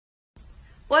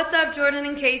What's up, Jordan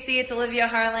and Casey? It's Olivia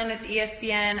Harlan with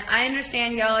ESPN. I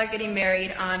understand y'all are getting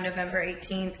married on November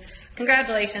 18th.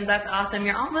 Congratulations, that's awesome.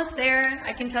 You're almost there.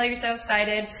 I can tell you're so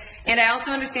excited. And I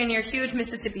also understand you're huge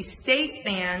Mississippi State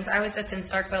fans. I was just in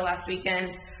Starkville last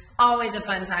weekend. Always a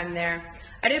fun time there.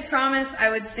 I did promise I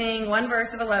would sing one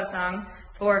verse of a love song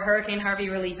for Hurricane Harvey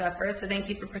relief effort, so thank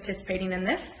you for participating in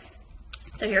this.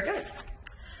 So here it goes.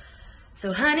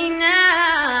 So honey,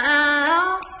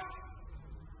 now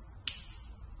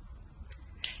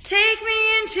take me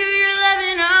into your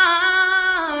loving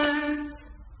arms.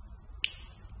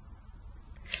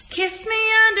 Kiss me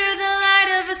under the light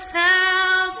of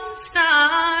 1,000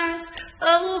 stars.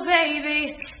 Oh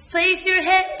baby, place your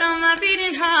head on my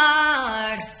beating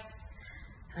heart.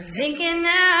 I'm thinking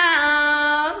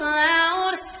out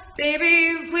loud,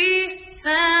 baby, we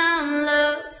found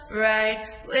love right